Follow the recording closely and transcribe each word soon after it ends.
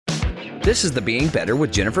This is the Being Better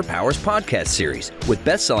with Jennifer Powers podcast series with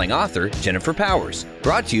best-selling author Jennifer Powers,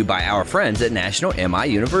 brought to you by our friends at National MI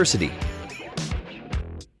University.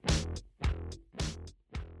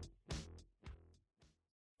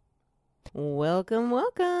 Welcome.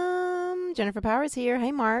 Jennifer Powers here.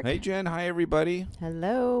 Hey, Mark. Hey, Jen. Hi, everybody.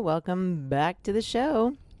 Hello. Welcome back to the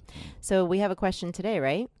show. So we have a question today,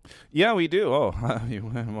 right? Yeah, we do. Oh,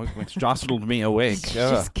 it's jostled me awake.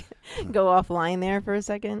 Just go offline there for a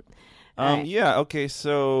second. Right. Yeah, okay.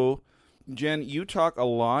 So, Jen, you talk a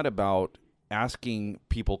lot about asking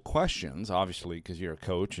people questions, obviously, because you're a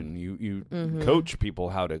coach and you coach people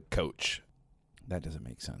how to coach. That doesn't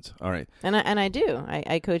make sense. All right. And I do.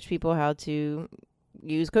 I coach people how to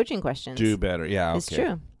use coaching questions. Do better. Yeah, okay. It's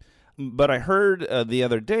true. But I heard the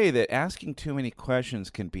other day that asking too many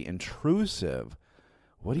questions can be intrusive.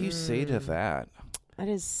 What do you say to that? That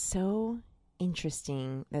is so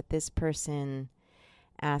interesting that this person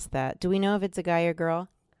asked that. Do we know if it's a guy or girl?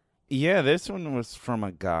 Yeah, this one was from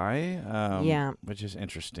a guy. Yeah. Which is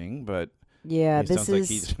interesting, but yeah, sounds like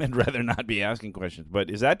he'd rather not be asking questions.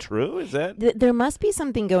 But is that true? Is that there must be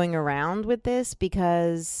something going around with this,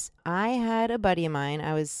 because I had a buddy of mine.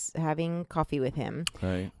 I was having coffee with him,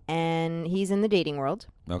 right? And he's in the dating world.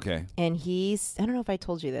 Okay. And I don't know if I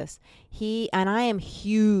told you this. And I am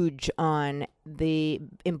huge on the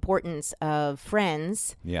importance of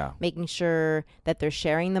friends. Yeah. Making sure that they're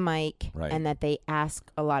sharing the mic, right, and that they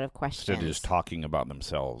ask a lot of questions. Instead of just talking about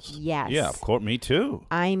themselves. Yes. Yeah, of course. Me too.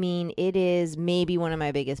 I mean, it is maybe one of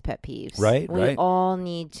my biggest pet peeves. Right, We all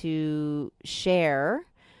need to share.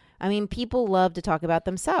 I mean, people love to talk about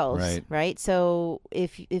themselves, right? So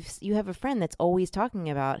if you have a friend that's always talking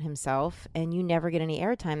about himself and you never get any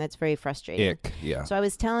airtime, that's very frustrating. Yeah. So I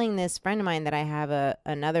was telling this friend of mine that I have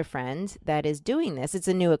another friend that is doing this. It's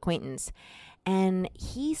a new acquaintance. And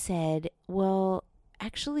he said, well,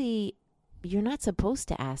 actually, you're not supposed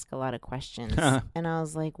to ask a lot of questions. And I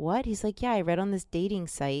was like, what? He's like, yeah, I read on this dating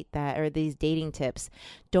site these dating tips.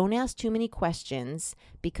 Don't ask too many questions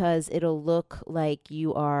because it'll look like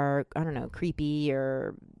you are, I don't know, creepy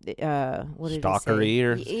or what did stalkery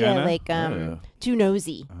or yeah, like too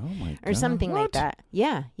nosy. Oh my God. Or something What? like that.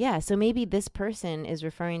 Yeah. So maybe this person is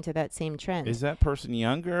referring to that same trend. Is that person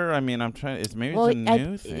younger? I mean, I'm trying. It's a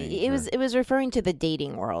new thing. It was referring to the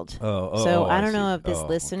dating world. So I don't know if this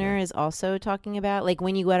listener is also talking about, like,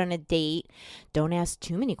 when you go out on a date, don't ask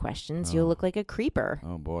too many questions. You'll look like a creeper.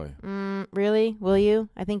 Oh boy. Really? Will you?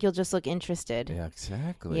 I think you'll just look interested. Yeah,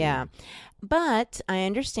 exactly. Yeah. But I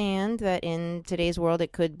understand that in today's world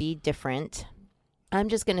it could be different. I'm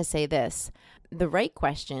just going to say this. The right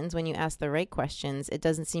questions, when you ask the right questions, it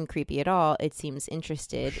doesn't seem creepy at all. It seems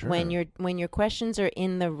interested. Sure. When your questions are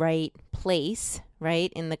in the right place,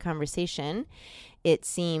 right, in the conversation, it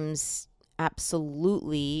seems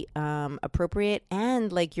absolutely appropriate,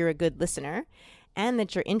 and like you're a good listener, and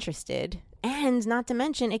that you're interested. And not to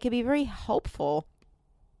mention, it could be very helpful,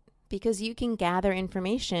 because you can gather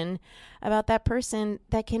information about that person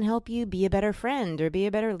that can help you be a better friend, or be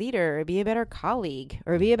a better leader, or be a better colleague,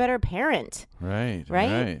 or be a better parent.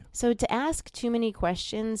 Right? So to ask too many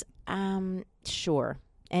questions, sure,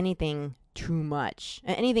 anything too much,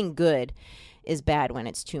 anything good is bad when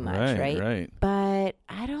it's too much, right? But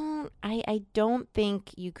I don't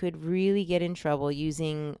think you could really get in trouble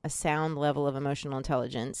using a sound level of emotional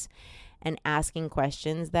intelligence and asking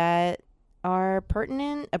questions that are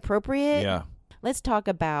pertinent, appropriate. Yeah. Let's talk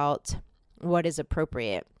about what is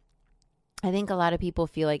appropriate. I think a lot of people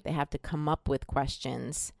feel like they have to come up with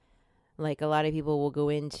questions. Like, a lot of people will go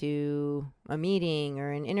into a meeting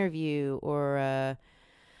or an interview or a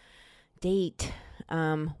date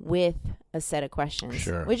with a set of questions,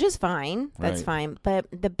 sure, which is fine. That's right, fine. But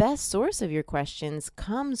the best source of your questions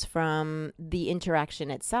comes from the interaction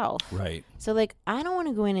itself. Right. So, like, I don't want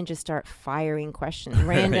to go in and just start firing questions,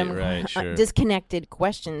 random, sure, disconnected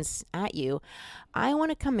questions at you. I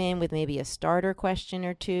want to come in with maybe a starter question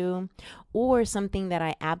or two, or something that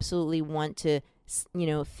I absolutely want to,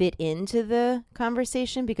 fit into the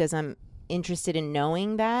conversation because I'm interested in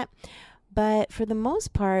knowing that. But for the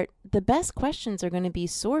most part, the best questions are going to be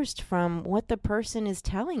sourced from what the person is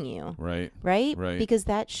telling you. Right. Because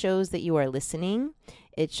that shows that you are listening.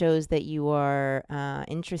 It shows that you are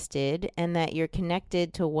interested and that you're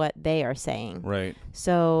connected to what they are saying. Right.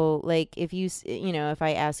 So, like, if if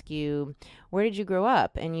I ask you, where did you grow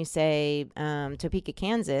up? And you say, Topeka,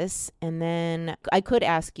 Kansas. And then I could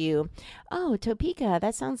ask you, oh, Topeka,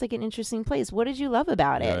 that sounds like an interesting place. What did you love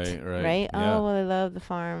about it? Right? Yeah. Oh, well, I love the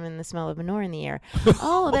farm and the smell of manure in the air.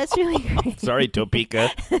 Oh, that's really great. Sorry,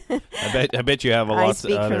 Topeka. I bet you have a lot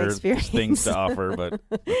of other things to offer, but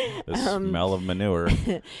the smell of manure.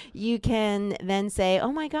 you can then say,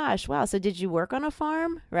 oh my gosh, wow, so did you work on a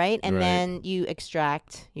farm, right? And then you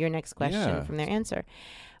extract your next question from their answer.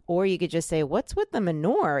 Or you could just say, what's with the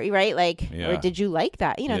manure, right? Like, or did you like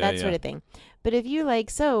that? You know, that sort of thing. But if you like,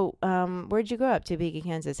 so where'd you grow up? Topeka,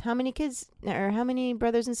 Kansas. How many kids or how many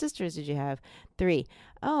brothers and sisters did you have? 3.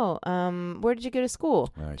 Oh, where did you go to school?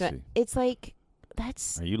 I see. It's like,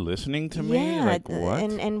 that's... Are you listening to me? Yeah. Like, what?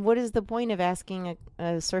 And what is the point of asking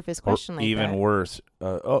a surface question like that? Even worse.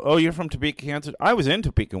 You're from Topeka, Kansas? I was in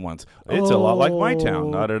Topeka once. It's a lot like my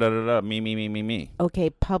town. Da-da-da-da-da. Me. Okay,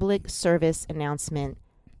 public service announcement.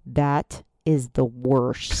 That is the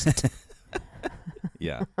worst.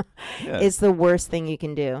 Yeah. It's the worst thing you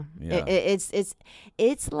can do. Yeah.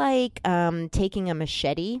 It's like taking a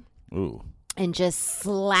machete and just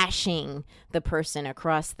slashing the person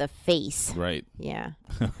across the face. Right. Yeah.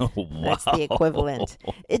 Wow. That's the equivalent.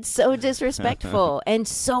 It's so disrespectful. And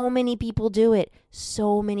so many people do it.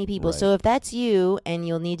 So many people. Right. So if that's you and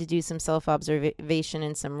you'll need to do some self-observation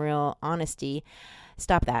and some real honesty,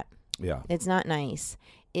 stop that. Yeah. It's not nice.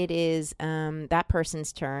 It is that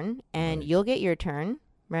person's turn, and you'll get your turn,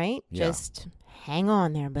 right? Yeah. Just hang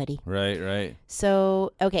on there, buddy. Right.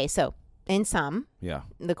 So, okay, so in sum, yeah,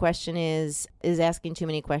 the question is asking too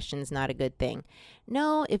many questions not a good thing?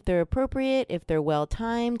 No, if they're appropriate, if they're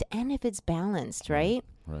well-timed, and if it's balanced, right?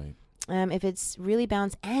 Right. If it's really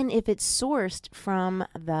balanced, and if it's sourced from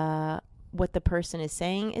what the person is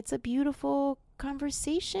saying, it's a beautiful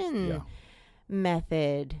conversation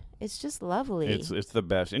method. It's just lovely. It's the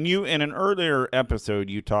best. And you, in an earlier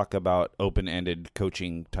episode, you talk about open-ended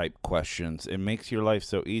coaching type questions. It makes your life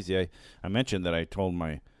so easy. I mentioned that I told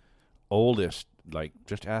my oldest, like,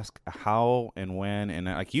 just ask how and when, and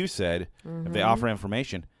like you said, if they offer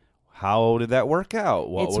information, how did that work out?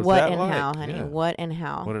 What it's was what that and like? how, honey. What and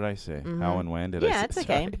how. What did I say? How and when did I say? Yeah, it's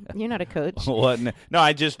okay. You're not a coach. What? No,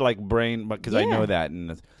 I just like brain, because I know that,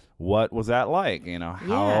 and what was that like? You know,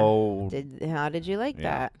 how did you like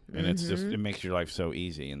that? And it's just, it makes your life so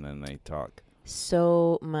easy, and then they talk.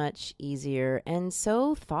 So much easier and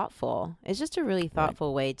so thoughtful. It's just a really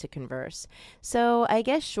thoughtful way to converse. So I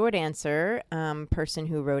guess short answer, person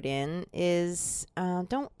who wrote in is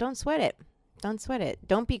don't sweat it. Don't sweat it.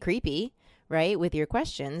 Don't be creepy, right, with your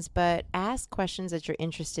questions, but ask questions that you're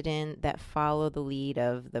interested in that follow the lead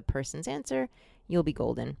of the person's answer. You'll be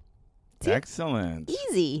golden. See? Excellent.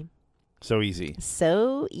 Easy. So easy.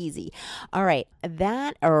 So easy. All right.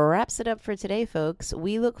 That wraps it up for today, folks.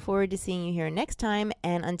 We look forward to seeing you here next time.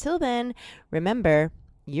 And until then, remember,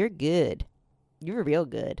 you're good. You're real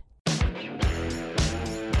good.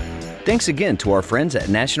 Thanks again to our friends at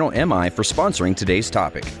National MI for sponsoring today's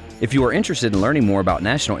topic. If you are interested in learning more about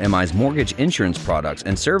National MI's mortgage insurance products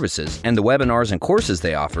and services and the webinars and courses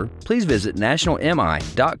they offer, please visit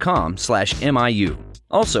nationalmi.com/MIU.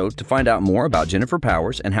 Also, to find out more about Jennifer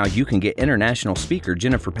Powers and how you can get international speaker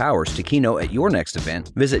Jennifer Powers to keynote at your next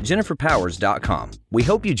event, visit jenniferpowers.com. We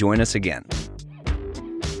hope you join us again.